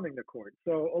surrounding the court.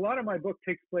 So a lot of my book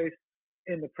takes place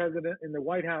in the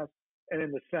White House and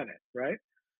in the Senate, right?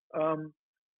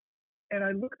 And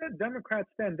I look at Democrats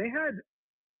then, they had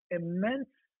immense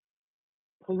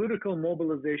political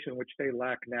mobilization, which they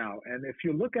lack now. And if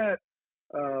you look at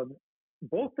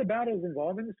both the battles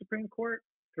involving the Supreme Court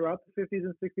throughout the 50s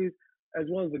and 60s, as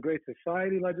well as the Great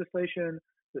Society legislation,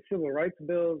 the Civil Rights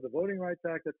Bills, the Voting Rights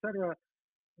Act, etc.,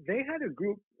 they had a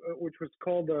group which was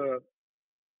called the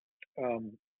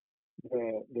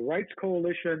Rights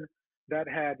Coalition that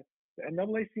had the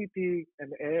NAACP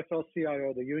and the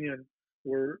AFL-CIO, the union,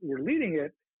 were leading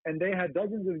it, and they had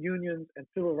dozens of unions and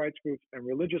civil rights groups and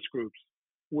religious groups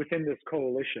within this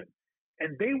coalition.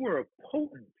 And they were a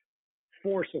potent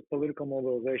force of political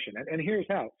mobilization. And here's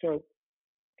how. So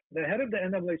the head of the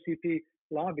NAACP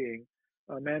lobbying,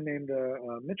 a man named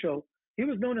Mitchell, He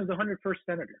was known as the 101st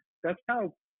senator. That's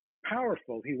how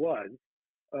powerful he was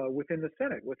within the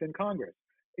Senate, within Congress.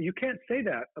 You can't say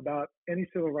that about any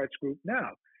civil rights group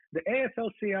now. The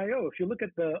AFL-CIO, if you look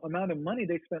at the amount of money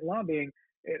they spent lobbying,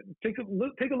 take a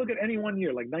look at any one year,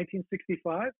 like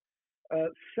 1965.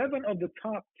 7 of the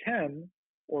top 10,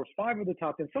 or 5 of the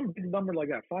top 10, some big number like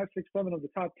that, 5, 6, 7 of the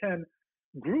top 10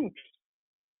 groups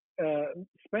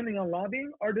spending on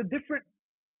lobbying are the different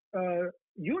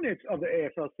units of the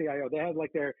AFL-CIO. They have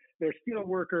like their steel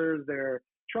workers, their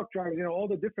truck drivers, all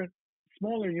the different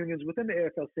smaller unions within the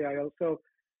AFL-CIO. So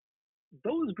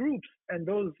those groups and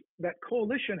that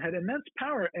coalition had immense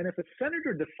power. And if a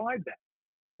senator defied that,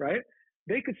 right,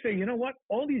 they could say, you know what,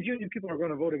 all these union people are going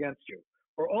to vote against you,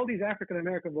 or all these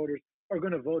African-American voters are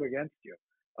going to vote against you.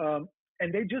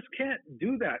 And they just can't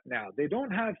do that now. They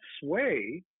don't have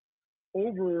sway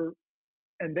over,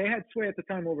 and they had sway at the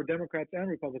time over Democrats and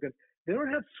Republicans. They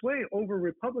don't have sway over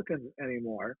Republicans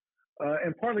anymore.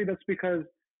 And partly that's because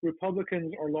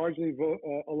Republicans are largely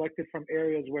elected from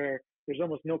areas where there's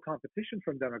almost no competition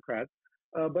from Democrats.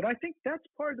 But I think that's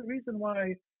part of the reason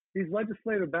why these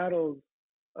legislative battles,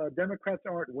 Democrats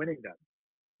aren't winning them.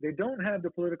 They don't have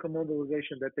the political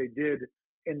mobilization that they did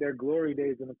in their glory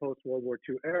days in the post-World War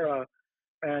II era.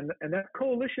 And that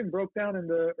coalition broke down in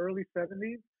the early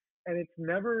 70s, and it's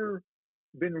never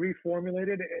been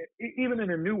reformulated, even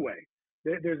in a new way.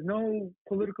 There's no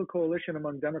political coalition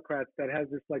among Democrats that has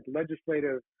this like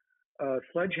legislative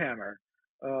sledgehammer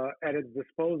at its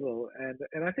disposal.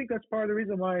 And I think that's part of the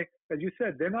reason why, as you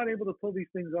said, they're not able to pull these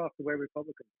things off the way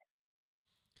Republicans are.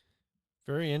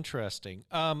 Very interesting.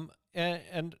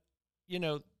 And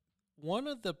one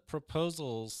of the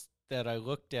proposals that I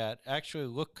looked at actually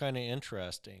looked kind of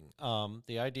interesting.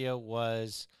 The idea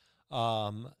was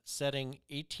setting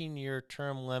 18-year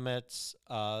term limits,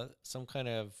 some kind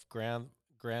of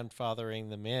grandfathering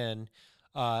them in,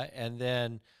 and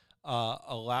then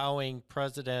allowing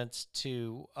presidents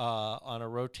to, on a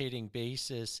rotating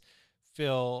basis,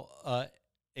 fill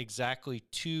exactly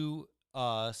 2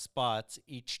 spots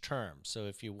each term. So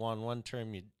if you won one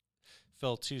term, you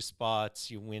fill 2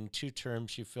 spots. You win 2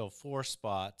 terms, you fill 4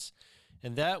 spots.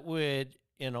 And that would,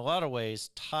 in a lot of ways,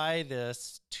 tie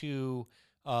this to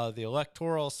the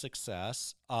electoral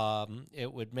success.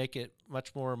 It would make it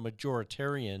much more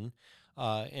majoritarian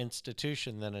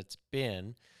institution than it's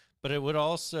been, but it would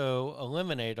also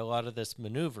eliminate a lot of this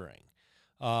maneuvering.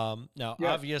 Now,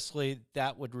 obviously,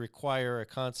 that would require a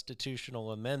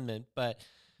constitutional amendment, but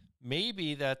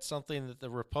maybe that's something that the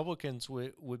Republicans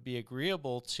would be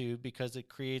agreeable to, because it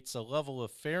creates a level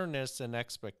of fairness and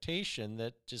expectation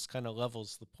that just kind of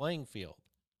levels the playing field.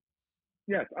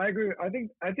 Yes, I agree. I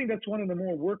think that's one of the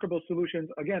more workable solutions.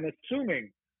 Again,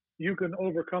 assuming you can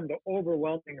overcome the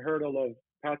overwhelming hurdle of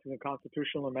passing a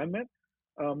constitutional amendment.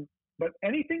 But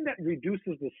anything that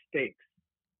reduces the stakes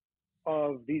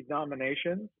of these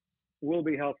nominations will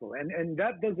be helpful. And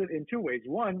that does it in 2 ways.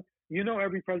 One,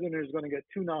 every president is going to get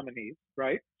 2 nominees,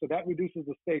 right? So that reduces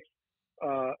the stakes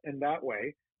in that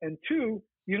way. And 2,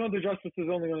 the justice is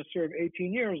only going to serve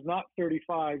 18 years, not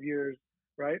 35 years,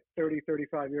 right? 30,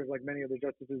 35 years like many of the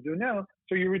justices do now.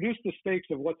 So you reduce the stakes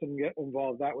of what's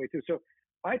involved that way too. So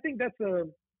I think that's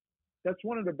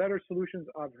one of the better solutions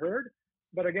I've heard.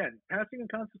 But again, passing a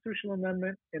constitutional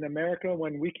amendment in America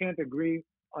when we can't agree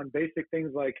on basic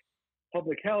things like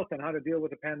public health and how to deal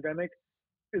with a pandemic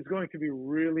is going to be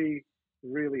really,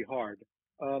 really hard.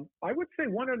 I would say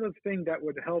one other thing that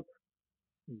would help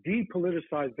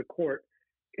depoliticize the court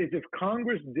is if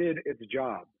Congress did its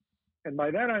job. And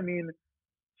by that, I mean,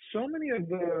 so many of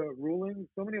the rulings,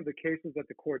 so many of the cases that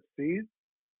the court sees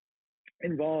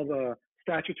involve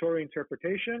statutory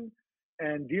interpretation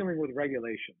and dealing with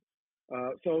regulations.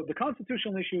 So the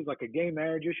constitutional issues, like a gay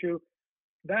marriage issue,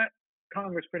 that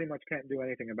Congress pretty much can't do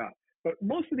anything about. But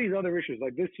most of these other issues,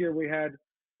 like this year we had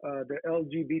the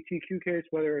LGBTQ case,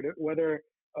 whether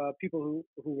people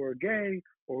who were gay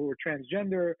or who were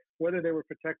transgender, whether they were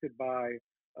protected by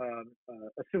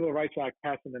a Civil Rights Act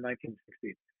passed in the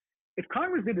 1960s. If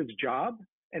Congress did its job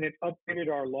and it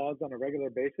updated our laws on a regular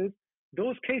basis,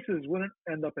 those cases wouldn't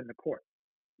end up in the court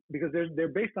because they're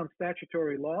based on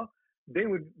statutory law.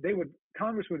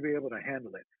 Congress would be able to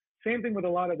handle it. Same thing with a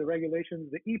lot of the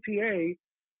regulations. The EPA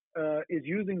is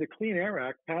using the Clean Air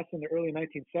Act passed in the early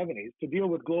 1970s to deal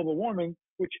with global warming,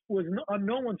 which was on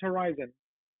no one's horizon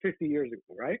 50 years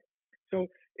ago, right? So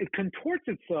it contorts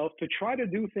itself to try to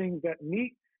do things that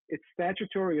meet its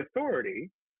statutory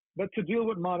authority, but to deal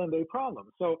with modern day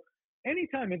problems. So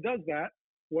anytime it does that,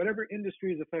 whatever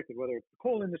industry is affected, whether it's the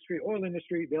coal industry, oil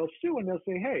industry, they'll sue and they'll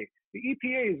say, hey, the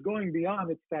EPA is going beyond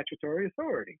its statutory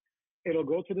authority. it'll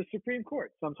go to the Supreme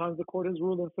Court. Sometimes the court has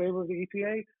ruled in favor of the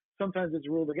EPA, sometimes it's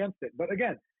ruled against it. But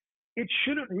again, it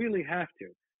shouldn't really have to.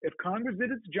 If Congress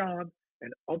did its job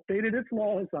and updated its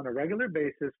laws on a regular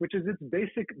basis, which is its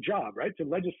basic job, right, to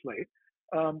legislate,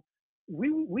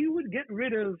 we would get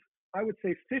rid of, I would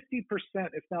say, 50%,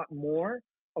 if not more,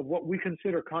 of what we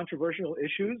consider controversial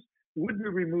issues would be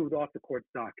removed off the court's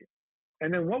docket.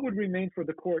 And then what would remain for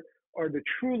the court are the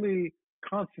truly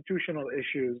constitutional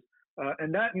issues.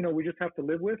 And that, we just have to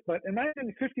live with. But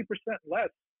imagine 50% less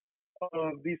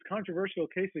of these controversial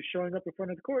cases showing up in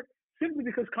front of the court simply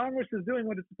because Congress is doing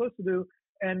what it's supposed to do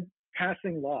and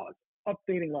passing laws,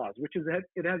 updating laws, which is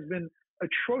it has been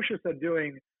atrocious at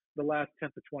doing the last 10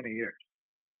 to 20 years.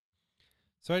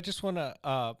 So I just want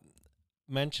to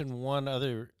mention one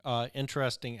other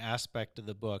interesting aspect of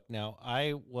the book. Now,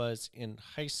 I was in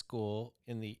high school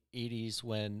in the 80s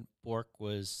when Bork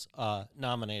was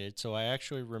nominated, so I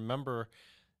actually remember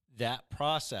that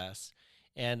process.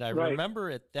 And I remember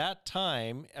at that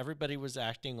time, everybody was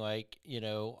acting like,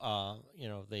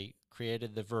 they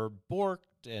created the verb borked,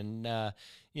 and,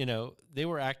 they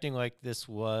were acting like this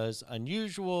was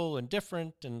unusual and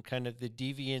different and kind of the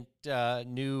deviant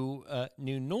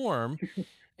new norm.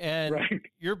 And right.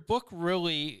 Your book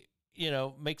really,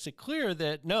 makes it clear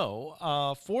that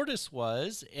no, Fortis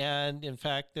was, and in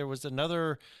fact, there was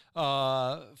another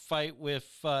fight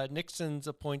with Nixon's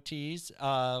appointees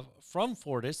from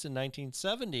Fortis in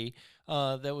 1970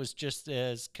 that was just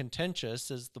as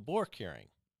contentious as the Bork hearing.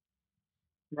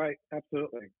 Right,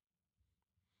 absolutely.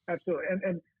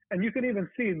 And you can even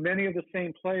see many of the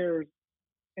same players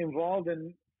involved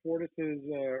in Fortis's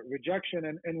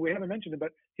rejection, and we haven't mentioned it,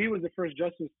 but he was the first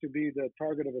justice to be the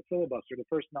target of a filibuster, the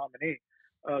first nominee.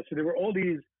 So there were all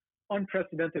these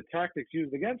unprecedented tactics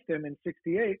used against him in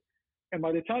 '68, and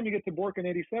by the time you get to Bork in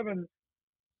 '87,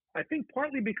 I think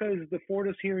partly because the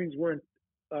Fortis hearings weren't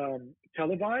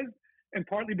televised, and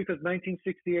partly because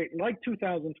 1968, like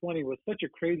 2020, was such a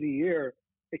crazy year,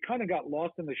 it kind of got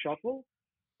lost in the shuffle.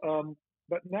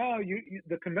 But now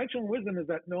the conventional wisdom is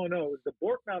that no, it was the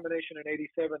Bork nomination in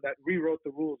 '87 that rewrote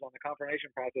the rules on the confirmation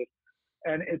process,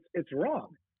 and it's wrong.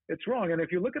 It's wrong. And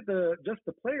if you look at just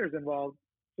the players involved,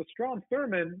 so Strom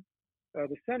Thurmond,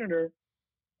 the senator,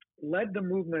 led the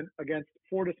movement against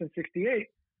Fortis in '68.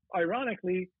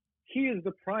 Ironically, he is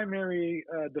the primary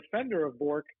defender of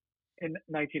Bork in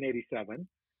 1987.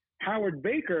 Howard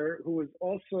Baker, who was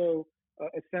also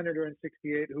a senator in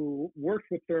 '68 who worked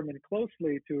with Thurmond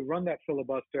closely to run that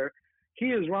filibuster.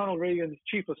 He is Ronald Reagan's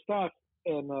chief of staff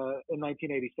in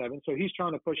 1987, so he's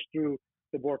trying to push through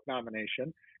the Bork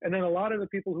nomination. And then a lot of the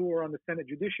people who were on the Senate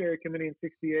Judiciary Committee in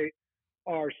 '68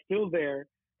 are still there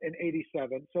in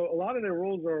 '87. So a lot of their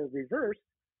roles are reversed,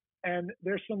 and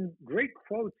there's some great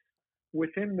quotes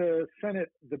within the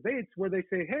Senate debates where they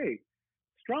say, hey,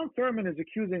 Strom Thurmond is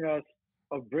accusing us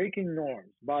of breaking norms,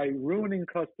 by ruining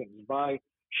customs, by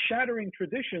shattering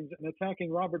traditions and attacking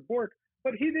Robert Bork.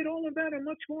 But he did all of that and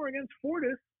much more against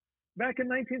Fortis back in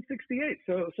 1968.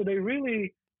 So they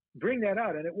really bring that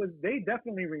out. And they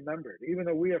definitely remembered, even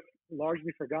though we have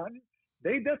largely forgotten,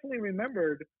 they definitely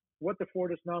remembered what the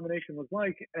Fortis nomination was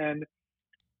like. And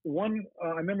I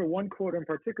remember one quote in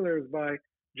particular is by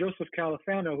Joseph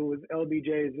Califano, who was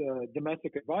LBJ's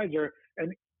domestic advisor.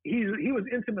 And he was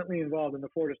intimately involved in the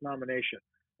Fortis nomination.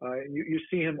 You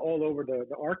see him all over the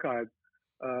archives,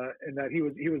 and that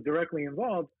he was directly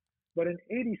involved. But in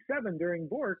 '87, during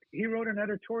Bork, he wrote an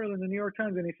editorial in the New York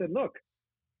Times, and he said, "Look,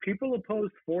 people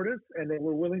opposed Fortis, and they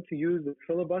were willing to use the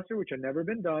filibuster, which had never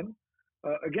been done,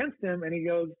 against him." And he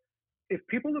goes, "If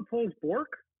people oppose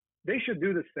Bork, they should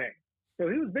do the same." So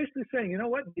he was basically saying, you know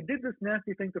what? They did this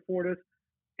nasty thing to Fortis.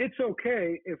 It's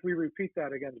okay if we repeat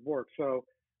that against Bork. So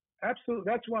absolutely,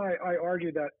 that's why I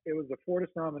argue that it was the Fortis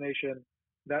nomination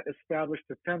that established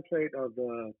the template of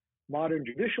the modern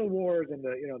judicial wars and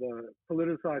the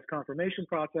politicized confirmation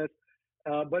process.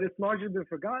 But it's largely been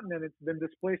forgotten and it's been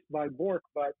displaced by Bork.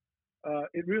 But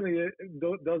it really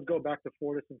does go back to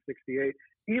Fortis in '68,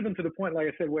 even to the point, like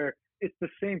I said, where it's the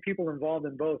same people involved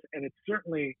in both, and it's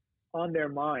certainly on their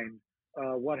mind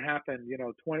what happened,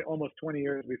 almost 20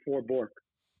 years before Bork.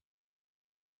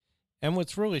 And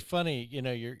what's really funny,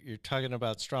 you're talking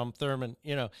about Strom Thurmond,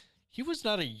 he was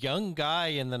not a young guy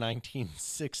in the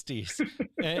 1960s,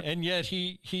 and yet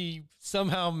he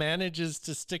somehow manages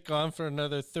to stick on for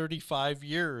another 35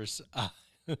 years.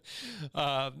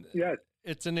 Yes.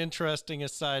 It's an interesting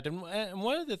aside. And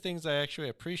one of the things I actually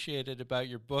appreciated about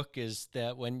your book is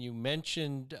that when you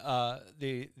mentioned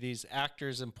these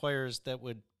actors and players that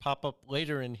would pop up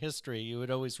later in history, you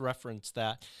would always reference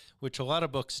that, which a lot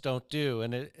of books don't do.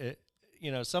 And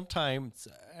sometimes,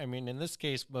 I mean, in this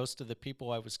case, most of the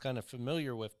people I was kind of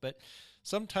familiar with, but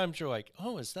sometimes you're like,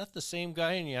 oh, is that the same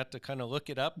guy? And you have to kind of look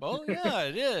it up. Oh, yeah,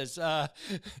 it is. And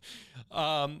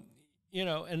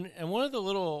one of the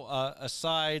little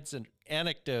asides and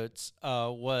anecdotes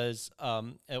was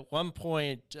at one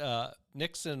point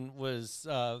Nixon was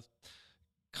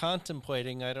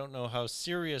contemplating, I don't know how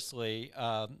seriously,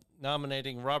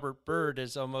 nominating Robert Byrd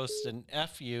as almost an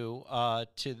FU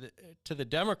to the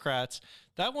Democrats.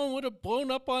 That one would have blown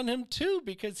up on him too,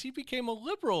 because he became a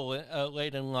liberal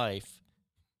late in life.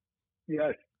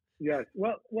 Yes.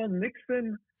 Well,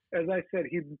 Nixon, as I said,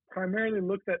 he primarily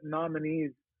looked at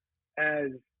nominees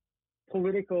as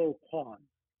political pawns.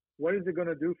 What is it going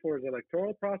to do for his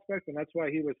electoral prospects? And that's why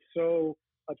he was so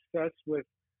obsessed with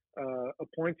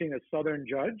appointing a Southern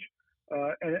judge.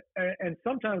 And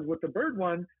sometimes with the Byrd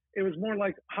one, it was more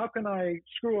like, how can I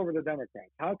screw over the Democrats?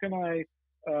 How can I,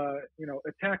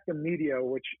 attack the media,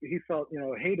 which he felt,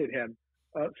 hated him.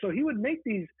 So he would make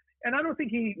these, and I don't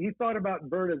think he thought about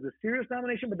Byrd as a serious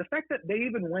nomination, but the fact that they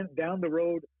even went down the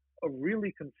road of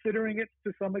really considering it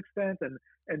to some extent and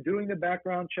doing the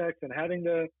background checks and having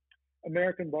the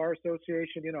American Bar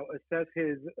Association, assess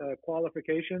his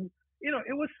qualifications,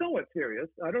 it was somewhat serious.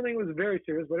 I don't think it was very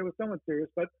serious, but it was somewhat serious.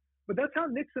 But that's how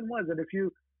Nixon was. And if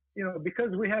you,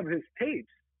 because we have his tapes,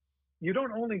 you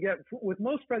don't only get, with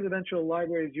most presidential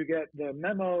libraries, you get the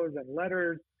memos and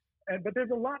letters, but there's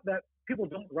a lot that people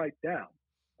don't write down.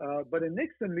 But in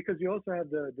Nixon, because you also have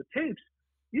the tapes,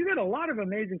 you get a lot of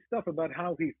amazing stuff about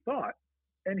how he thought.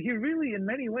 And he really, in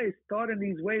many ways, thought in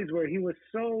these ways where he was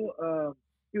so,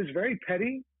 he was very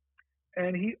petty,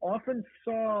 and he often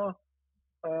saw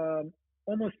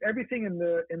almost everything in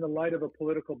the light of a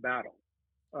political battle.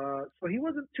 So he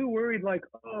wasn't too worried, like,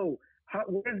 what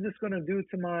is this going to do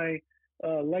to my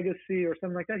legacy or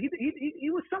something like that. He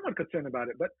was somewhat concerned about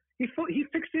it, but he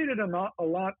fixated a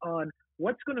lot on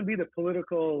what's going to be the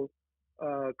political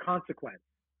consequence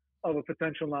of a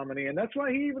potential nominee, and that's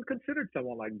why he even considered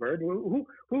someone like Byrd, who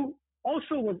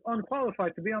also was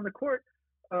unqualified to be on the court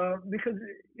because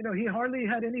he hardly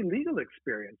had any legal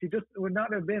experience. He just would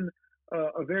not have been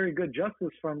a very good justice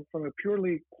from a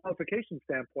purely qualification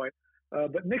standpoint.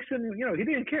 But Nixon, he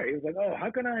didn't care. He was like, oh,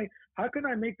 how can I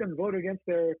make them vote against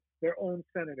their own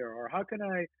senator, or how can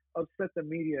I upset the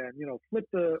media and flip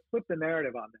the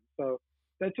narrative on them? So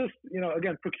that's just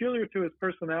again peculiar to his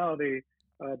personality,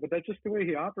 but that's just the way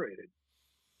he operated.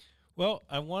 Well,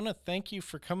 I want to thank you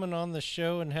for coming on the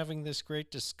show and having this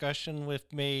great discussion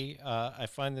with me. I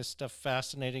find this stuff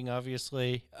fascinating,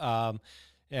 obviously.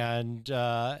 And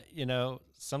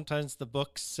sometimes the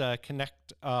books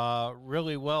connect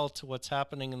really well to what's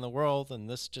happening in the world, and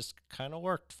this just kind of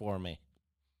worked for me.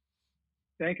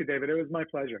 Thank you, David. It was my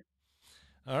pleasure.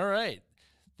 All right.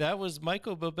 That was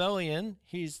Michael Bobelian.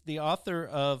 He's the author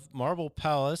of Marble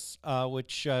Palace,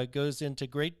 which goes into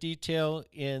great detail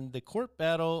in the court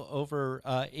battle over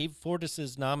Abe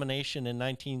Fortas's nomination in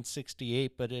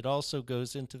 1968, but it also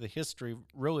goes into the history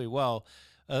really well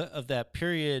of that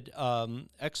period.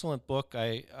 Excellent book.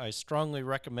 I strongly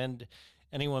recommend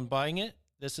anyone buying it.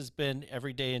 This has been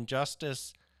Everyday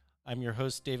Injustice. I'm your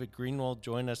host, David Greenwald.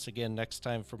 Join us again next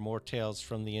time for more tales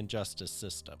from the injustice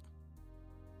system.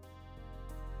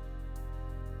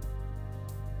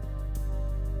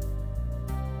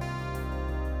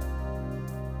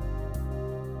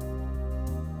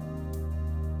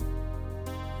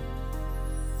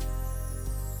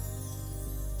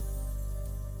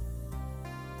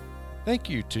 Thank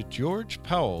you to George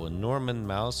Powell and Norman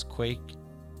Mousequake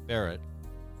Barrett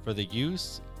for the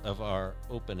use of our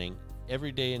opening,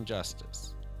 Everyday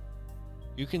Injustice.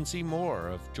 You can see more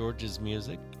of George's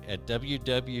music at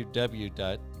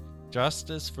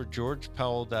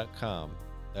www.justiceforgeorgepowell.com.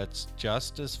 That's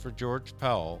Justice for George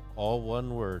Powell, all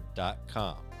one word,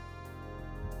 .com.